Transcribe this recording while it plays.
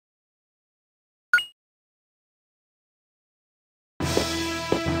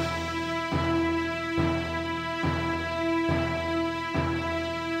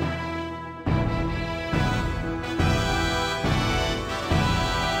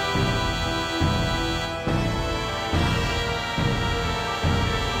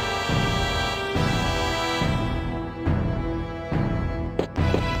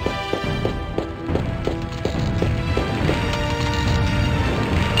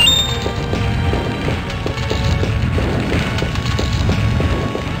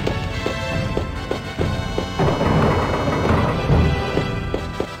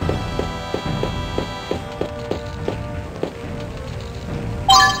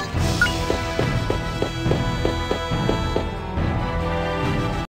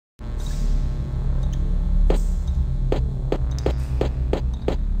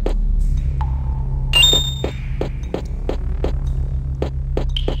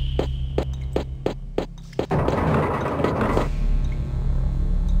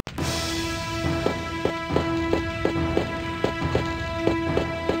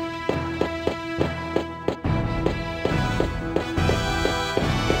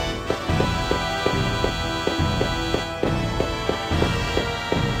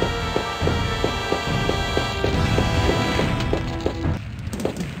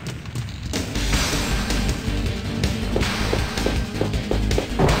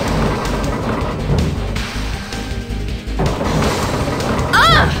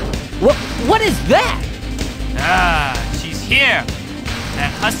Here,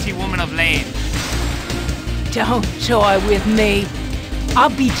 that hussy woman of Lane. Don't toy with me. I'll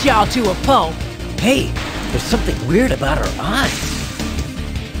beat y'all to a pulp. Hey, there's something weird about her eyes.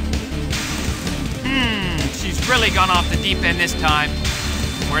 She's really gone off the deep end this time.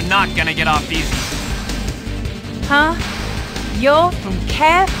 We're not gonna get off easy. Huh? You're from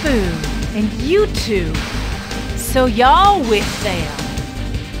Cafu, and you two. So y'all with them.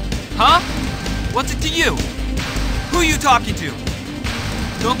 Huh? What's it to you? Who are you talking to?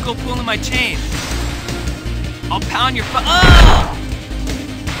 Don't go pulling my chain. I'll pound your Oh!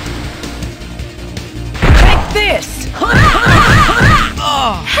 Take this! Oh!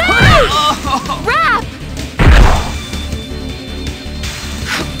 Hey! Oh! Rap!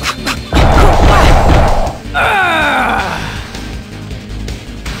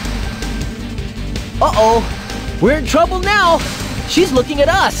 Uh-oh, we're in trouble now. She's looking at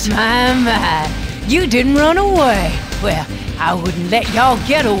us. My, you didn't run away. Well, I wouldn't let y'all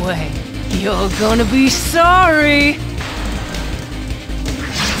get away. You're gonna be sorry.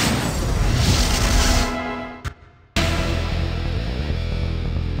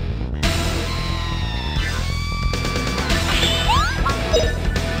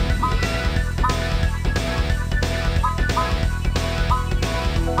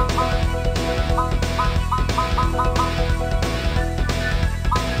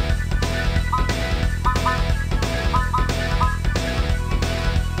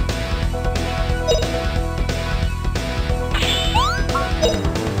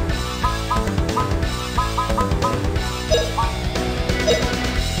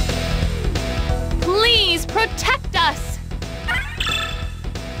 Please protect us!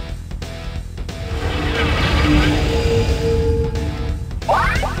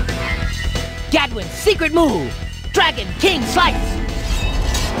 Gadwin's secret move. Dragon King Slice.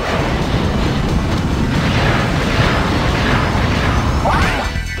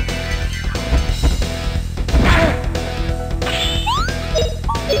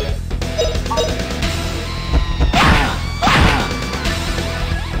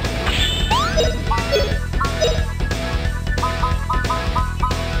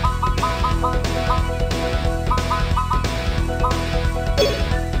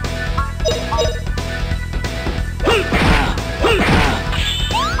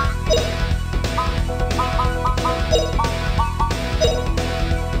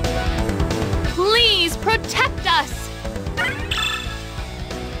 Please protect us!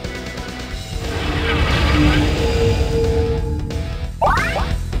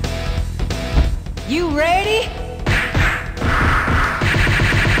 You ready?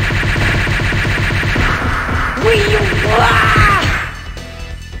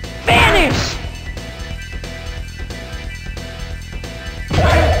 Vanish!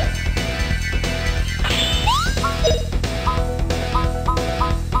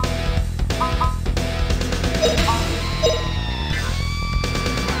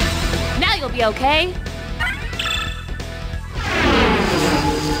 Now you'll be okay.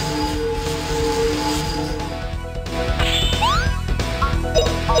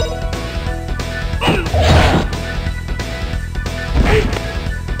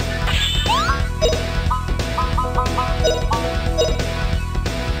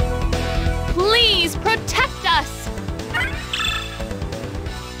 Please protect us!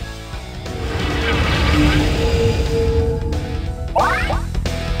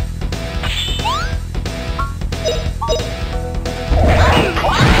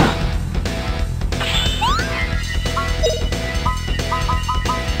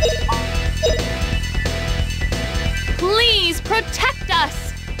 Please protect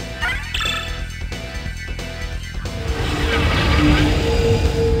us!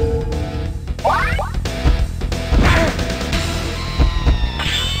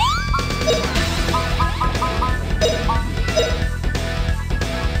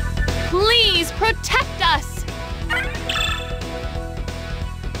 Please protect us!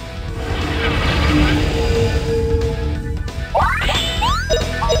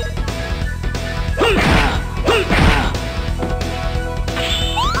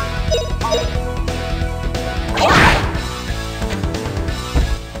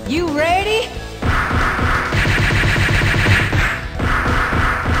 You ready?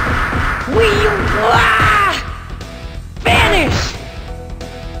 Vanish!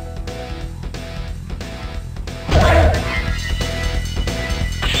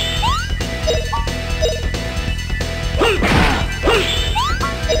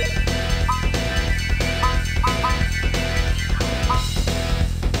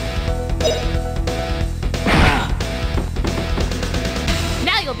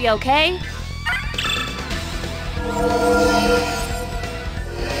 Now you'll be okay.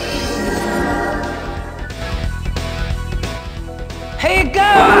 Here it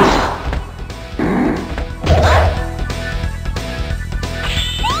goes!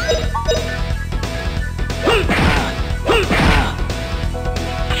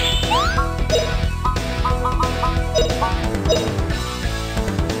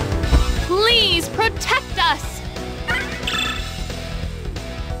 Please protect us!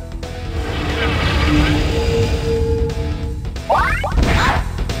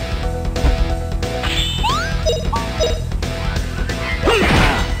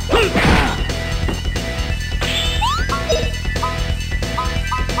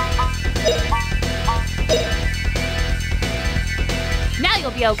 Now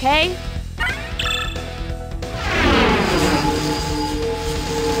you'll be okay.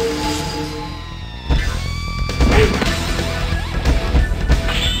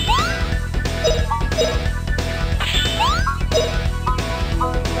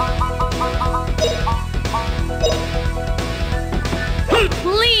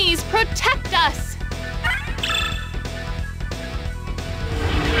 Please protect us!